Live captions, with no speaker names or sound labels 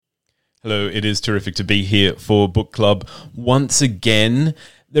Hello, it is terrific to be here for Book Club once again.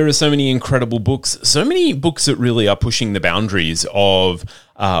 There are so many incredible books, so many books that really are pushing the boundaries of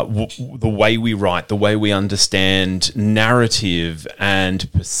the way we write, the way we understand narrative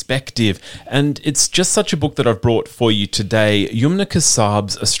and perspective. And it's just such a book that I've brought for you today, Yumna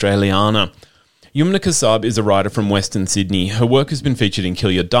Kassab's Australiana. Yumna Kassab is a writer from Western Sydney. Her work has been featured in Kill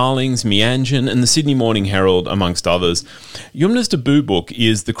Your Darlings, Meanjin, and the Sydney Morning Herald, amongst others. Yumna's debut book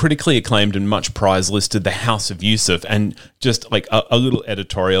is the critically acclaimed and much prize-listed The House of Yusuf, and just like a little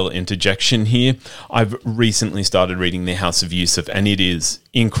editorial interjection here, I've recently started reading The House of Yusuf, and it is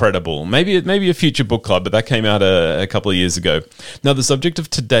incredible. Maybe a future book club, but that came out a couple of years ago. Now, the subject of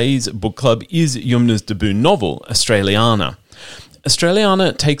today's book club is Yumna's debut novel, Australiana.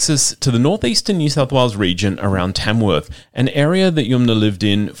 Australiana takes us to the northeastern New South Wales region around Tamworth, an area that Yumna lived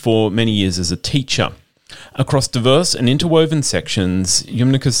in for many years as a teacher. Across diverse and interwoven sections,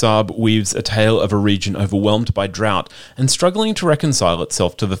 Yumna Kassab weaves a tale of a region overwhelmed by drought and struggling to reconcile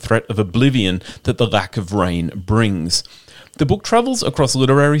itself to the threat of oblivion that the lack of rain brings. The book travels across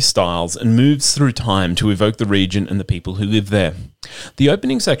literary styles and moves through time to evoke the region and the people who live there. The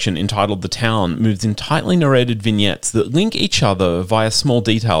opening section, entitled The Town, moves in tightly narrated vignettes that link each other via small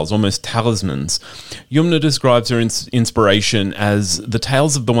details, almost talismans. Yumna describes her inspiration as the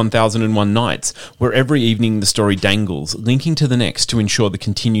tales of the 1001 Nights, where every evening the story dangles, linking to the next to ensure the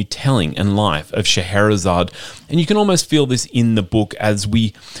continued telling and life of Scheherazade. And you can almost feel this in the book as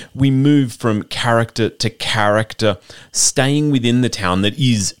we move from character to character, staying within the town that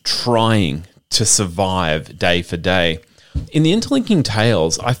is trying to survive day for day. In the interlinking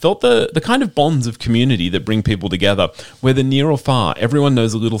tales, I felt the kind of bonds of community that bring people together, whether near or far, everyone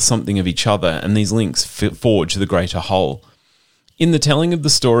knows a little something of each other, and these links forge the greater whole. In the telling of the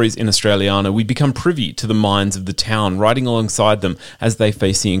stories in Australiana, we become privy to the minds of the town, riding alongside them as they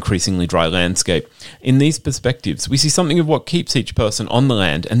face the increasingly dry landscape. In these perspectives, we see something of what keeps each person on the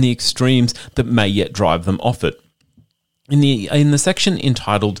land and the extremes that may yet drive them off it. In the section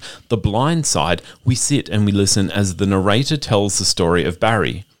entitled The Blind Side, we sit and we listen as the narrator tells the story of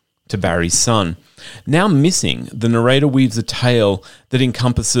Barry to Barry's son. Now missing, the narrator weaves a tale that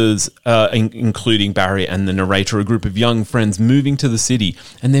encompasses, including Barry and the narrator, a group of young friends moving to the city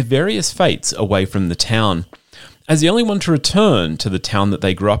and their various fates away from the town. As the only one to return to the town that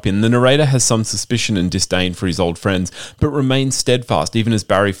they grew up in, the narrator has some suspicion and disdain for his old friends, but remains steadfast even as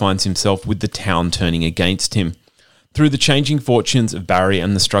Barry finds himself with the town turning against him. Through the changing fortunes of Barry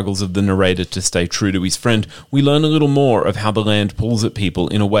and the struggles of the narrator to stay true to his friend, we learn a little more of how the land pulls at people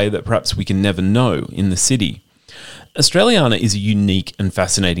in a way that perhaps we can never know in the city. Australiana is a unique and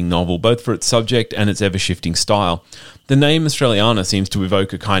fascinating novel, both for its subject and its ever-shifting style. The name Australiana seems to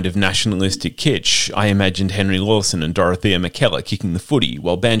evoke a kind of nationalistic kitsch. I imagined Henry Lawson and Dorothea McKellar kicking the footy,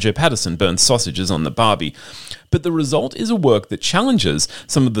 while Banjo Patterson burns sausages on the barbie. But the result is a work that challenges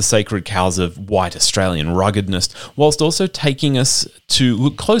some of the sacred cows of white Australian ruggedness, whilst also taking us to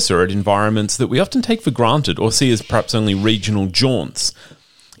look closer at environments that we often take for granted or see as perhaps only regional jaunts.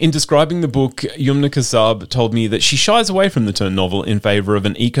 In describing the book, Yumna Kassab told me that she shies away from the term novel in favour of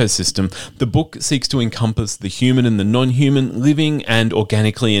an ecosystem. The book seeks to encompass the human and the non-human, living and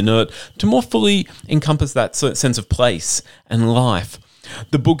organically inert, to more fully encompass that sense of place and life.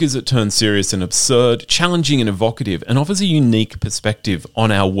 The book is at turns serious and absurd, challenging and evocative, and offers a unique perspective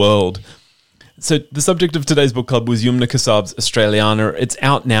on our world. So the subject of today's book club was Yumna Kassab's Australiana. It's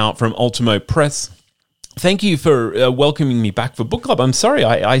out now from Ultimo Press. Thank you for welcoming me back for book club. I'm sorry,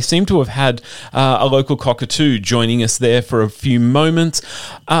 I seem to have had a local cockatoo joining us there for a few moments.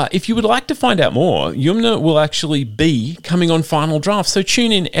 If you would like to find out more, Yumna will actually be coming on Final Draft, so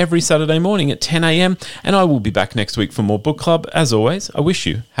tune in every Saturday morning at 10 a.m, and I will be back next week for more book club. As always, I wish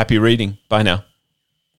you happy reading. Bye now.